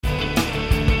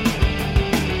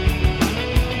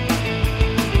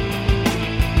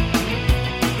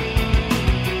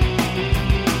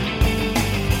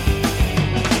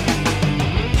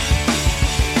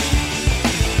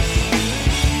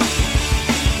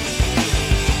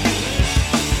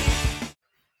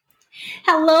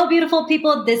Hello, beautiful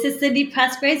people. This is Cindy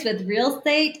Pressgrace with Real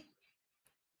Estate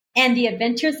and the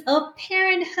Adventures of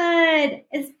Parenthood.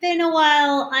 It's been a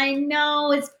while. I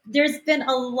know there's been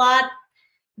a lot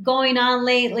going on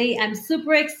lately. I'm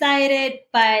super excited,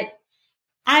 but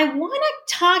I want to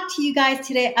talk to you guys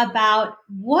today about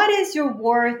what is your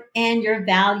worth and your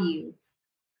value.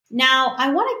 Now,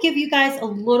 I want to give you guys a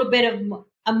little bit of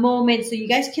a moment so you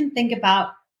guys can think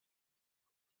about,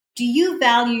 do you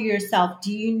value yourself?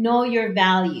 Do you know your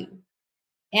value?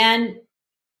 And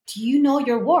do you know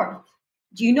your worth?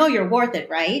 Do you know you're worth it,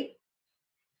 right?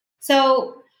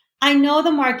 So I know the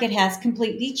market has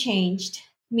completely changed,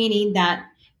 meaning that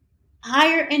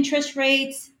higher interest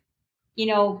rates,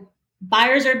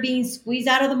 buyers are being squeezed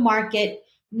out of the market.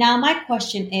 Now, my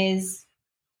question is,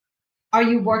 are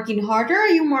you working harder or are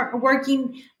you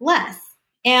working less?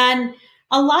 And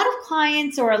a lot of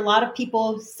clients or a lot of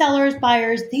people, sellers,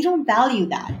 buyers, they don't value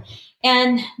that.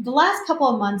 And the last couple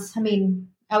of months,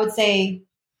 I would say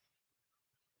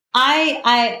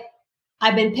I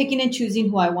I've been picking and choosing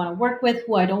who I want to work with,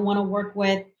 who I don't want to work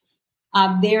with.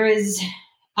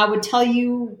 I would tell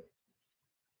you,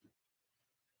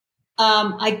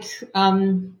 how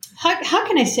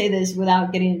can I say this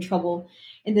without getting in trouble?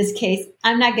 In this case,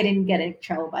 I'm not getting in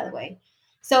trouble, by the way.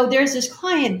 So there's this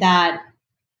client that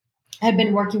I've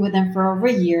been working with them for over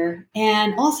a year,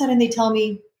 and all of a sudden they tell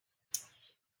me,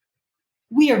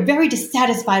 we are very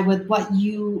dissatisfied with what have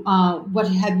you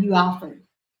offered.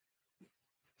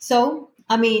 So,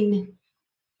 I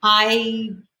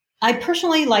I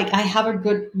personally I have a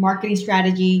good marketing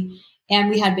strategy, and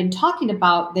we had been talking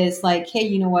about this like, hey,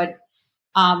 you know what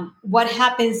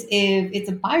happens if it's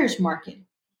a buyer's market?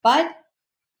 But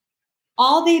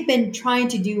all they've been trying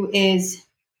to do is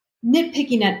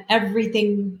nitpicking at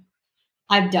everything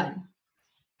I've done.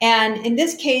 And in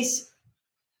this case,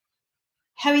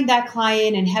 having that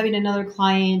client and having another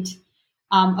client,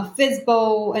 a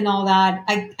FISBO and all that,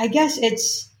 I guess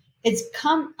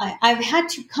I've had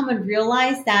to come and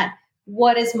realize that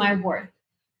what is my worth?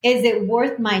 Is it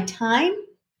worth my time,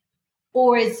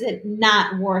 or is it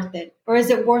not worth it? Or is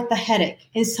it worth the headache?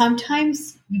 And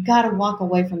sometimes you got to walk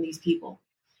away from these people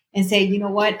and say, you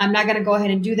know what? I'm not going to go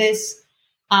ahead and do this.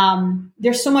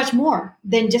 There's so much more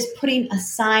than just putting a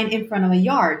sign in front of a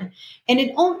yard. And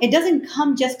it doesn't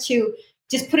come just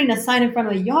putting a sign in front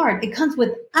of a yard. It comes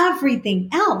with everything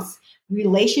else: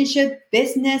 relationship,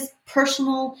 business,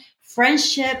 personal,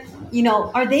 friendship.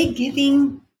 Are they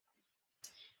meeting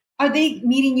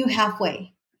you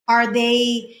halfway? Are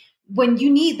they, when you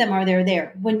need them, are they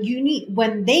there? When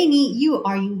they need you,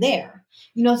 are you there?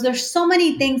 So there's so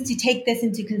many things to take this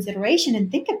into consideration and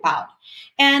think about.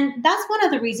 And that's one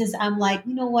of the reasons I'm like,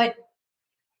 you know what?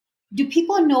 Do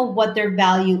people know what their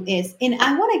value is? And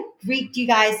I want to read you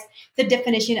guys the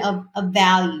definition of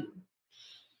value.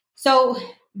 So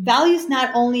value is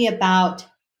not only about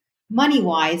money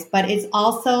wise, but it's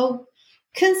also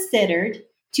considered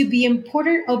to be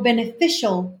important or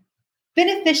beneficial,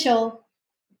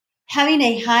 having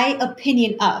a high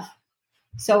opinion of.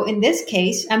 So in this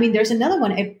case, there's another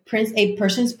one, a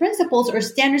person's principles or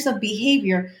standards of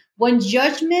behavior, one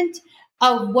judgment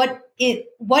of what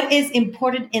is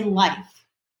important in life,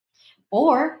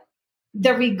 or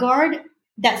the regard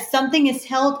that something is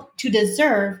held to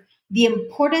deserve, the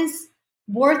importance,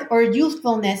 worth, or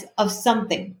usefulness of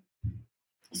something.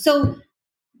 So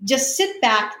just sit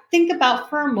back, think about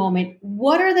for a moment,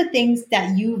 what are the things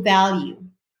that you value?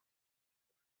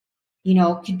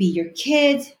 It could be your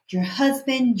kids, your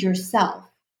husband, yourself.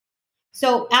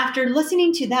 So after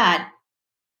listening to that,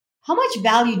 how much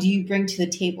value do you bring to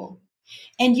the table?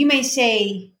 And you may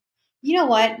say, you know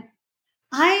what?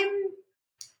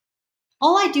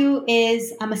 All I do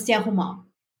is I'm a stay-at-home mom.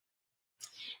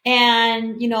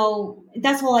 And,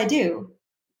 that's all I do.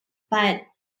 But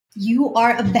you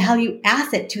are a value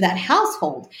asset to that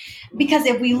household. Because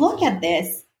if we look at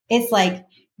this, it's like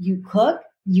you cook,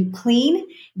 you clean,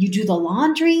 you do the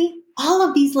laundry, all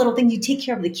of these little things. You take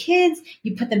care of the kids,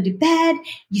 you put them to bed,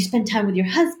 you spend time with your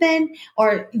husband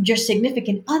or your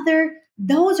significant other.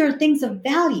 Those are things of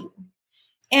value.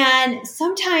 And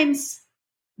sometimes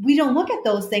we don't look at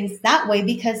those things that way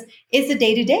because it's a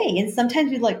day-to-day. And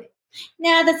sometimes we're like,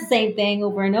 nah, that's the same thing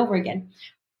over and over again.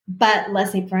 But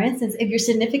let's say, for instance, if your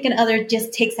significant other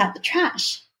just takes out the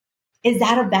trash, is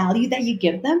that a value that you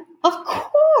give them? Of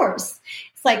course.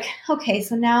 It's like, okay,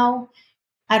 so now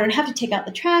I don't have to take out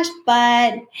the trash,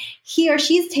 but he or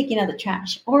she's taking out the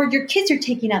trash, or your kids are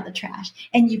taking out the trash,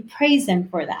 and you praise them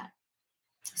for that.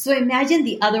 So imagine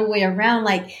the other way around,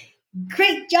 like,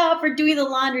 great job for doing the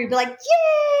laundry. Be like,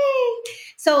 yay!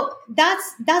 So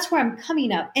that's where I'm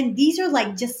coming up. And these are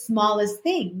like just smallest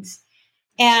things.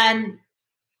 And,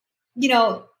 you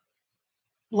know,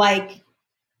 like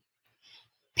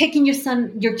picking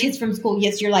your kids from school.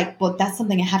 Yes, you're like, well, that's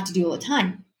something I have to do all the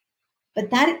time.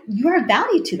 But that you are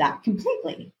value to that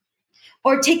completely.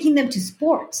 Or taking them to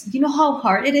sports. You know how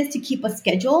hard it is to keep a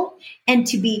schedule and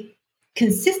to be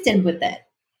consistent with it.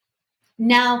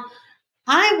 Now,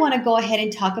 I want to go ahead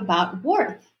and talk about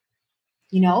worth.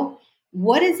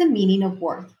 What is the meaning of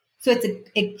worth? So it's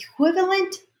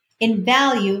equivalent in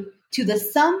value to the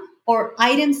sum or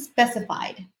item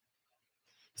specified.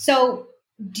 So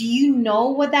do you know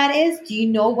what that is? Do you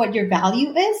know what your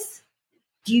value is?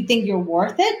 Do you think you're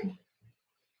worth it?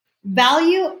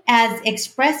 Value as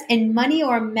expressed in money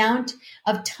or amount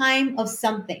of time of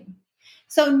something.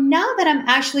 So now that I'm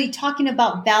actually talking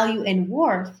about value and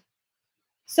worth,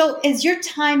 so is your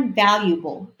time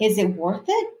valuable? Is it worth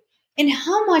it? And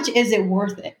how much is it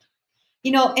worth it?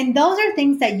 And those are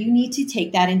things that you need to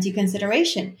take that into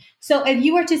consideration. So if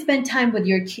you were to spend time with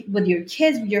your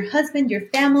kids, with your husband, your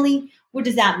family, what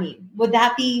does that mean? Would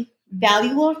that be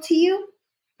valuable to you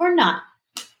or not?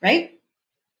 Right?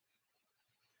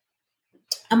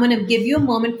 I'm going to give you a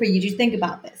moment for you to think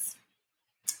about this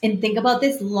and think about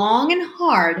this long and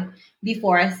hard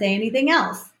before I say anything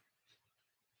else.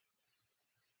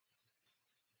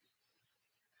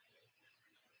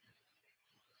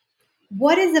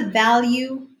 What is the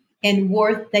value and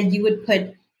worth that you would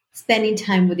put spending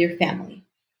time with your family?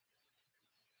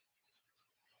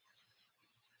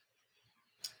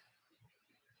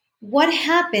 What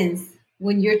happens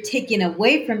when you're taken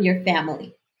away from your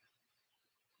family?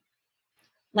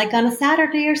 Like on a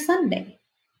Saturday or Sunday,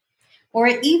 or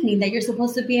an evening that you're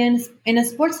supposed to be in a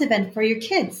sports event for your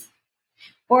kids,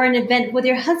 or an event with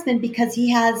your husband because he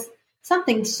has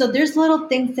something. So there's little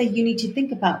things that you need to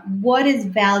think about. What is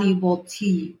valuable to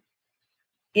you?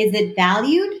 Is it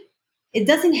valued? It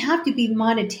doesn't have to be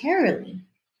monetarily,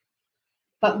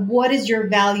 but what is your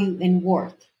value and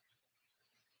worth?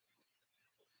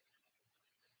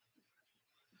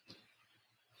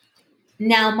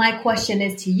 Now, my question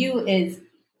is to you is,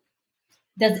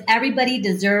 does everybody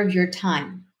deserve your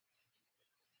time?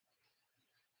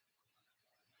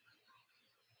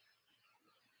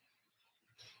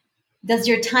 Does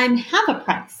your time have a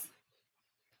price?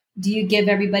 Do you give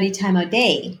everybody time a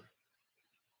day?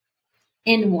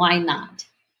 And why not?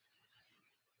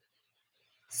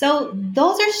 So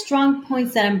those are strong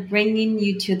points that I'm bringing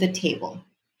you to the table.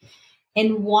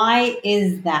 And why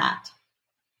is that?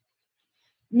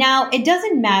 Now, it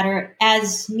doesn't matter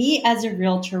as me as a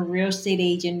realtor, real estate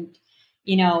agent,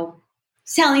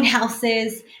 selling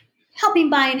houses, helping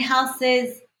buying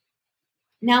houses.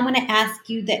 Now I'm going to ask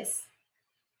you this.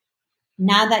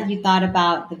 Now that you thought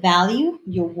about the value,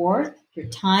 your worth, your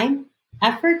time,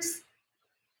 efforts,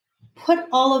 put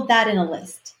all of that in a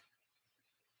list.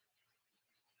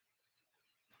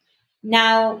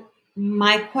 Now,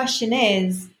 my question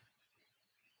is,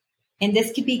 and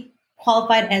this could be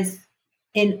qualified as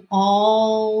in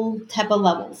all type of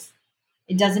levels.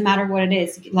 It doesn't matter what it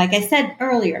is. Like I said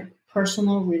earlier,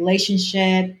 personal,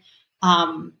 relationship,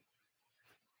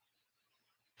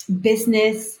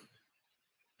 business.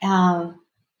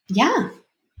 Yeah.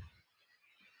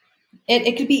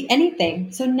 It could be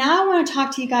anything. So now I want to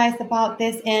talk to you guys about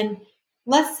this, and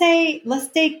let's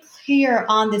stay clear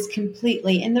on this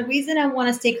completely. And the reason I want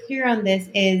to stay clear on this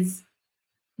is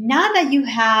now that you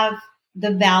have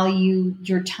the value,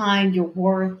 your time, your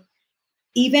worth,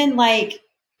 even like,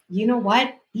 you know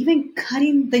what? Even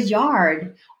cutting the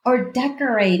yard or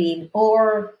decorating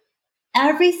or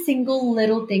every single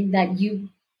little thing that you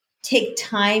take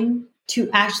time to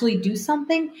actually do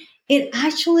something, it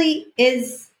actually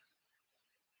is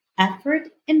effort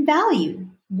and value,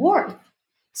 worth.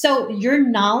 So your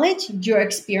knowledge, your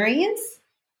experience,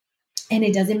 and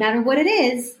it doesn't matter what it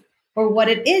is or what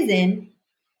it isn't,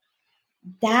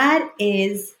 that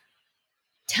is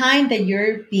time that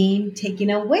you're being taken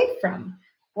away from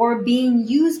or being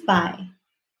used by.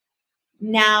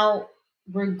 Now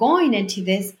we're going into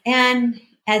this, and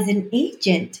as an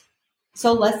agent,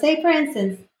 so let's say, for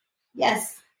instance,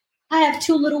 yes, I have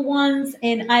two little ones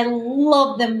and I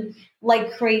love them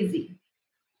like crazy,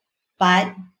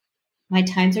 but my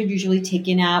times are usually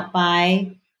taken out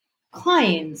by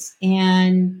clients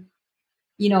and,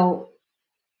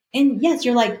 and yes,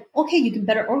 you're like, okay, you can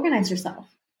better organize yourself.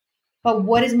 But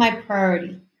what is my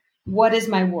priority? What is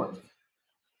my worth?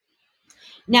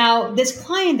 Now, this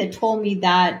client that told me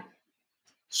that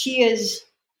she is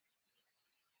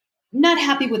not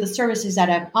happy with the services that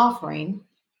I'm offering,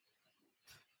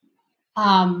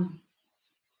 um,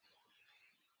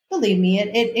 believe me,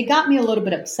 it got me a little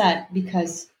bit upset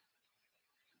because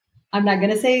I'm not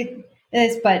going to say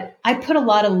this, but I put a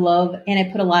lot of love and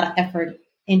I put a lot of effort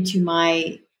into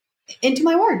my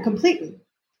work completely.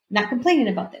 Not complaining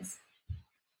about this.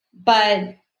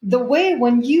 But the way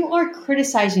when you are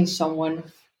criticizing someone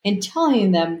and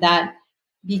telling them that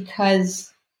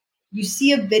because you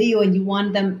see a video and you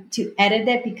want them to edit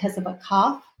it because of a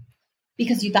cough,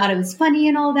 because you thought it was funny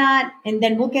and all that, and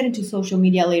then we'll get into social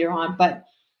media later on, but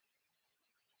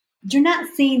you're not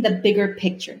seeing the bigger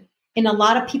picture. And a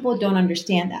lot of people don't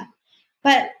understand that.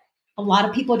 But a lot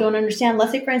of people don't understand,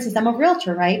 let's say, for instance, I'm a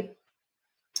realtor, right?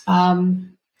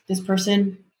 This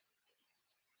person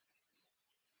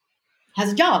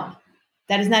has a job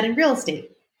that is not in real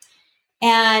estate.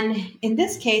 And in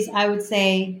this case, I would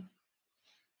say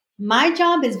my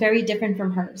job is very different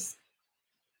from hers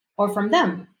or from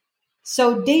them.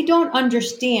 So they don't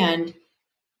understand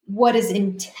what is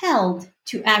entailed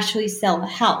to actually sell a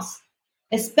house,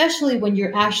 especially when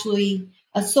you're actually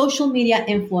a social media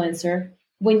influencer,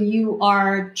 when you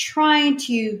are trying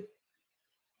to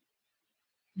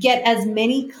get as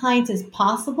many clients as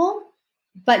possible,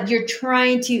 but you're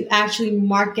trying to actually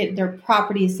market their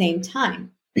property at the same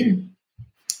time.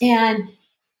 And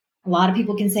a lot of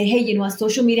people can say, hey, you know what?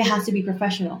 Social media has to be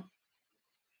professional.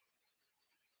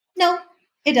 No,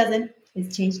 it doesn't.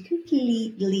 It's changed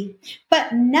completely.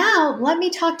 But now let me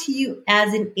talk to you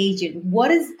as an agent.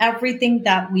 What is everything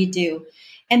that we do?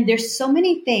 And there's so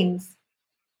many things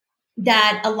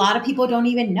that a lot of people don't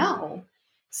even know.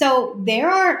 So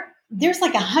there's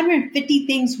like 150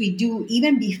 things we do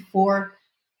even before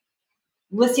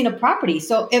listing a property.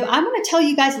 So if I'm going to tell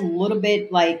you guys a little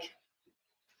bit like,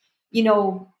 you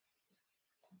know,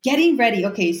 getting ready.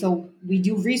 Okay, so we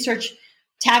do research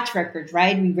tax records,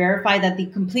 right? We verify that the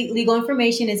complete legal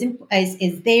information is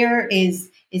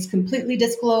completely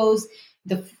disclosed.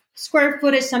 The square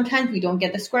footage, sometimes we don't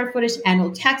get the square footage,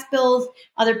 annual tax bills,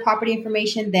 other property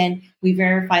information. Then we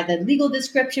verify the legal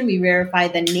description. We verify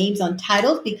the names on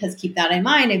titles, because keep that in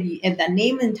mind. If that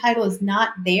name and title is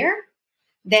not there,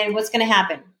 then what's going to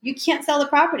happen? You can't sell the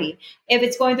property. If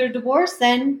it's going through a divorce,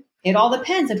 then it all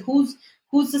depends on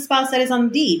who's the spouse that is on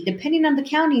the deed, depending on the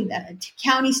county,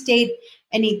 state,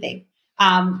 anything.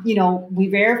 We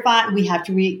verify, we have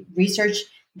to research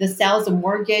the sales, the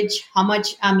mortgage, how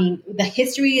much, the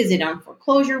history, is it on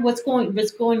foreclosure? What's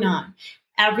going on?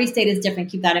 Every state is different.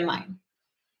 Keep that in mind.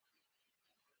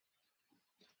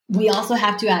 We also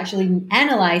have to actually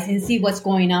analyze and see what's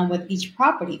going on with each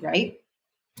property, right?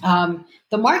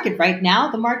 The market right now,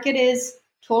 the market is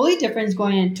totally different, it's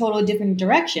going in a totally different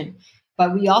direction.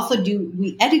 But we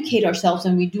educate ourselves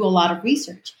and we do a lot of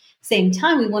research. Same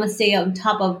time, we want to stay on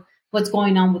top of what's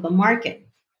going on with the market.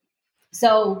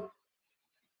 So,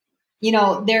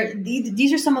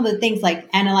 these are some of the things, like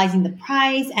analyzing the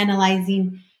price,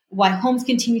 analyzing why homes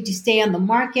continue to stay on the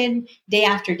market day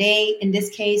after day. In this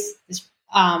case,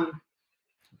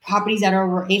 properties that are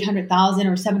over 800,000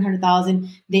 or 700,000,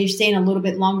 they're staying a little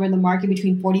bit longer in the market,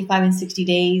 between 45 and 60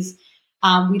 days.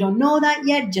 We don't know that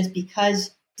yet, just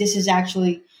because this is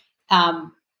actually,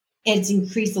 it's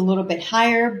increased a little bit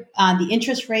higher, the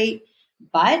interest rate.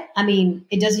 But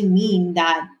it doesn't mean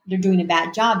that they're doing a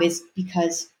bad job. It's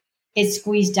because it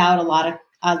squeezed out a lot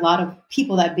of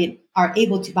people that are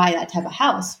able to buy that type of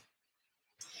house.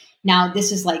 Now,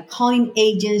 this is like calling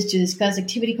agents to discuss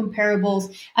activity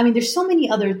comparables. There's so many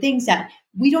other things that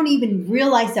we don't even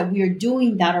realize that we are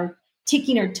doing, that are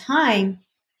taking our time,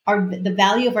 the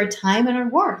value of our time and our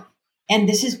worth. And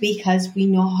this is because we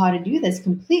know how to do this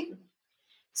completely.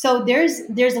 So there's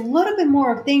a little bit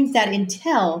more of things that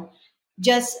entail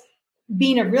just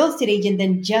being a real estate agent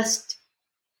than just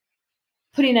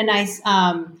putting a nice,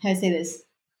 how do I say this?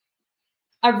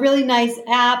 A really nice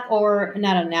app, or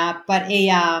not an app, but a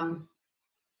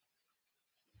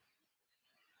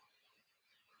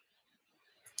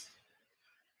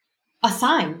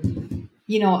sign,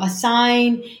 a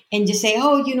sign, and just say,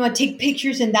 oh, take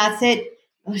pictures and that's it.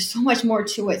 There's so much more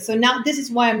to it. So now this is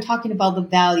why I'm talking about the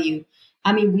value.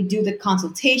 We do the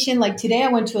consultation. Like today I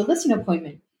went to a listing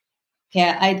appointment. Okay.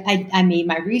 I made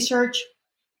my research,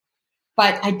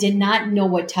 but I did not know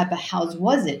what type of house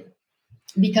was it,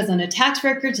 because on the tax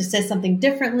records, it says something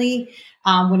differently.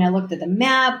 When I looked at the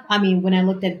map, when I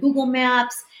looked at Google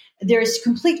Maps, there's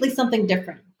completely something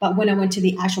different. But when I went to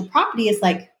the actual property, it's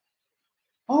like,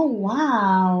 oh,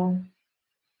 wow,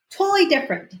 totally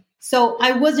different. So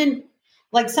I wasn't,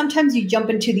 like, sometimes you jump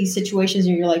into these situations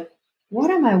and you're like,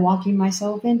 what am I walking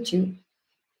myself into?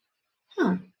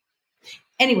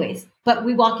 Anyways, but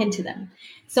we walk into them.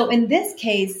 So in this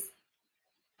case,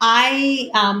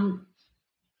 it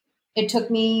took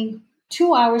me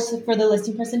 2 hours for the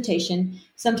listing presentation.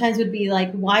 Sometimes would be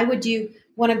like, why would you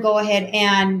want to go ahead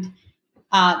and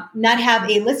not have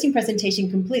a listing presentation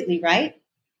completely, right?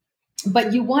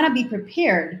 But you want to be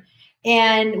prepared.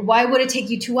 And why would it take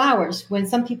you 2 hours when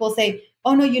some people say,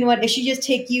 oh, no, you know what? It should just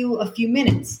take you a few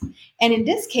minutes. And in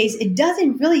this case, it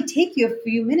doesn't really take you a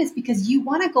few minutes because you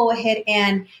want to go ahead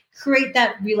and create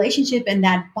that relationship and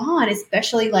that bond,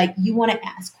 especially like you want to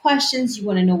ask questions. You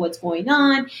want to know what's going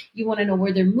on. You want to know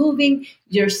where they're moving.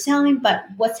 You're selling, but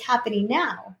what's happening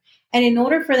now? And in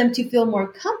order for them to feel more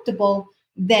comfortable,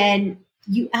 then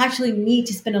you actually need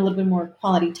to spend a little bit more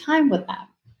quality time with them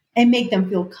and make them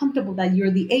feel comfortable that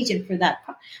you're the agent for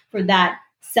that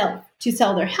to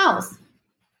sell their house.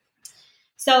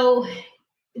 So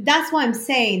that's why I'm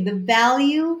saying the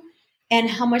value and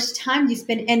how much time you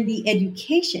spend and the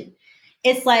education.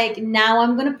 It's like, now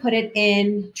I'm going to put it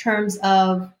in terms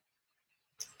of,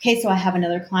 okay, so I have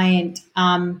another client.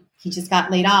 He just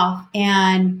got laid off.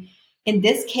 And in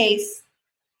this case,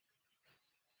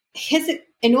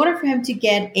 in order for him to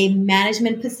get a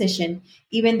management position,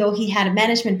 even though he had a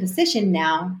management position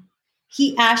now,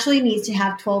 he actually needs to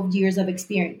have 12 years of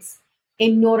experience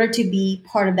in order to be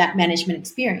part of that management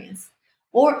experience,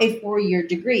 or a 4-year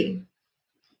degree.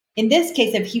 In this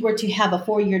case, if he were to have a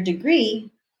 4-year degree,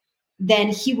 then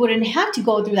he wouldn't have to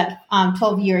go through that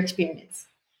 12-year experience.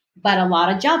 But a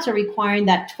lot of jobs are requiring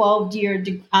that 12-year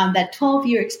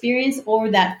experience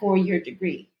or that 4-year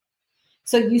degree.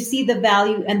 So you see the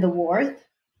value and the worth.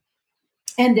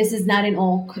 And this is not in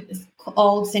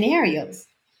all scenarios.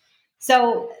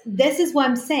 So this is what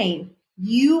I'm saying.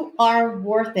 You are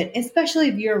worth it, especially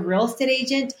if you're a real estate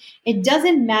agent. It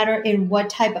doesn't matter in what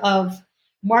type of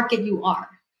market you are.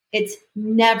 It's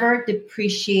never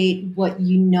depreciate what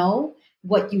you know,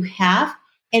 what you have,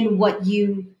 and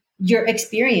your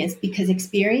experience, because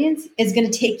experience is going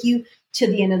to take you to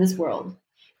the end of this world.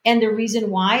 And the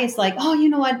reason why is like, oh, you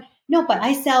know what? No, but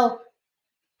I sell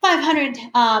 500.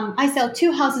 I sell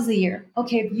 2 houses a year.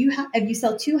 Okay, if you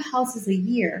sell 2 houses a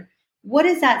year, what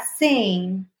is that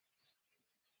saying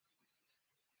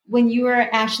when you are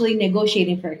actually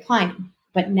negotiating for a client?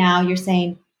 But now you're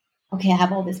saying, okay, I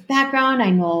have all this background. I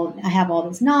know I have all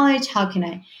this knowledge. How can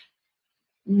I?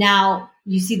 Now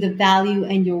you see the value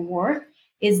and your worth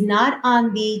is not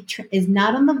on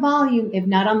the volume, if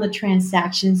not on the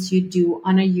transactions you do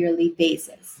on a yearly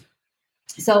basis.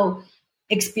 So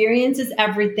experience is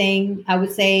everything. I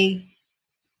would say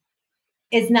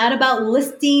it's not about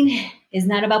listing. It's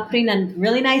not about putting a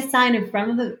really nice sign in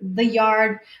front of the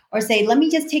yard or say, let me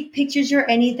just take pictures or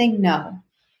anything. No,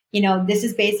 this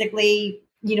is basically,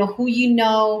 who you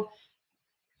know,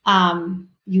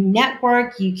 you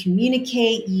network, you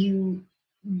communicate,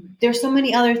 there's so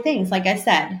many other things. Like I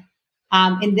said,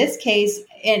 in this case,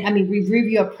 and I mean, we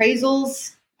review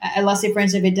appraisals. Let's say, for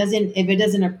instance, if it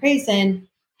doesn't appraise, then,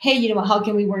 hey, how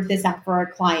can we work this out for our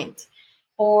client?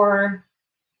 Or,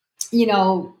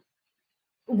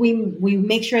 we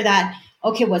make sure that,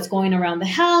 okay, what's going around the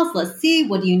house? Let's see,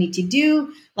 what do you need to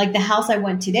do? Like the house I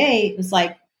went today, it was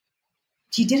like,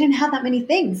 she didn't have that many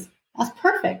things. That's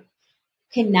perfect.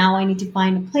 Okay, now I need to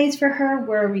find a place for her.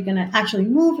 Where are we going to actually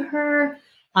move her?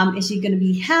 Is she going to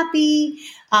be happy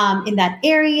in that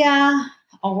area?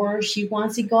 Or she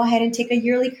wants to go ahead and take a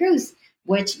yearly cruise,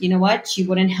 which, you know what? She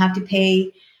wouldn't have to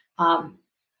pay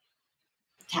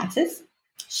taxes.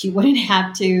 She wouldn't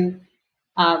have to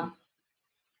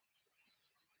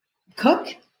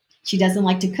cook. She doesn't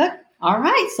like to cook. All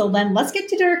right, so then let's get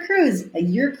to her cruise, a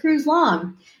year cruise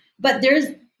long. But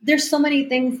there's so many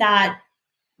things that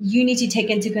you need to take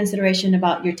into consideration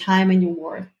about your time and your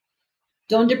worth.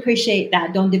 Don't depreciate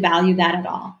that. Don't devalue that at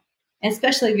all. And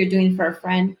especially if you're doing it for a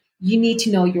friend, you need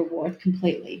to know your worth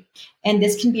completely. And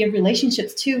this can be in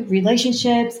relationships too.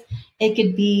 Relationships, it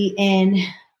could be in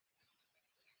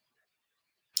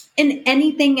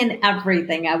anything and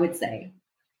everything, I would say.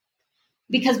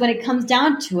 Because when it comes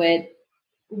down to it,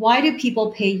 why do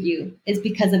people pay you? It's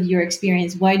because of your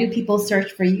experience. Why do people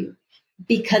search for you?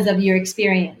 Because of your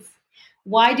experience.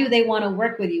 Why do they want to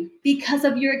work with you? Because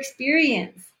of your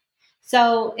experience.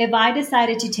 So if I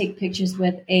decided to take pictures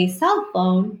with a cell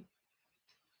phone,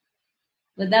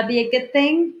 would that be a good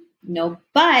thing? No.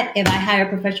 But if I hire a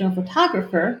professional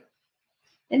photographer,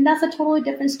 then that's a totally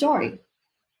different story.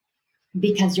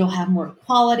 Because you'll have more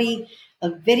quality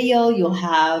of video. You'll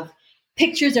have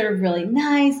pictures that are really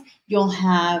nice. You'll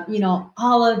have,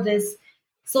 all of this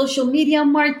social media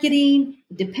marketing.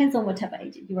 It depends on what type of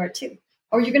agent you are too.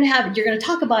 Or you're going to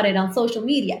talk about it on social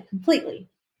media completely.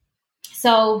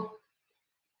 So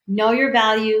know your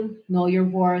value, know your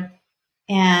worth,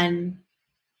 and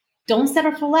don't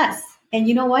settle for less. And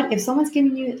you know what? If someone's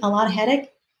giving you a lot of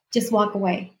headache, just walk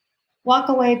away. Walk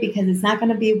away because it's not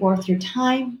going to be worth your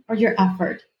time or your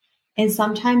effort. And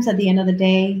sometimes at the end of the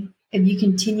day, if you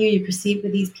continue to proceed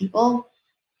with these people,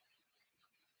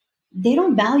 they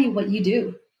don't value what you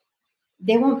do.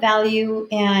 They won't value.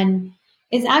 And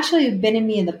it's actually been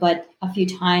me in the butt a few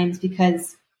times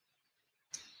because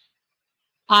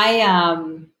I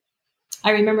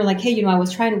I remember like, hey, I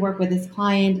was trying to work with this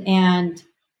client and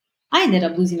I ended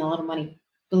up losing a lot of money,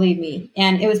 believe me.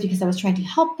 And it was because I was trying to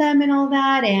help them and all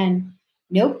that. And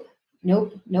nope,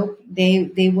 nope, nope.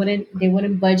 They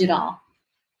wouldn't budge at all.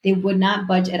 They would not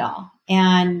budge at all.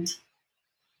 And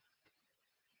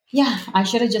yeah, I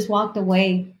should have just walked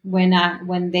away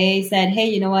when they said, hey,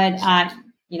 you know what?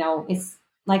 It's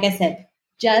like I said,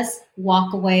 just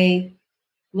walk away,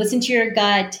 listen to your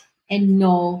gut, and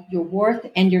know your worth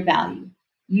and your value.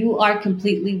 You are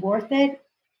completely worth it,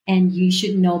 and you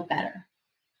should know better.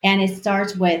 And it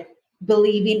starts with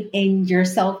believing in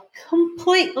yourself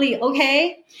completely.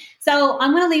 Okay. So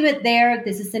I'm going to leave it there.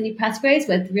 This is Cindy Pressgraves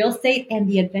with Real Estate and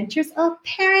the Adventures of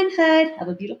Parenthood. Have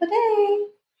a beautiful day.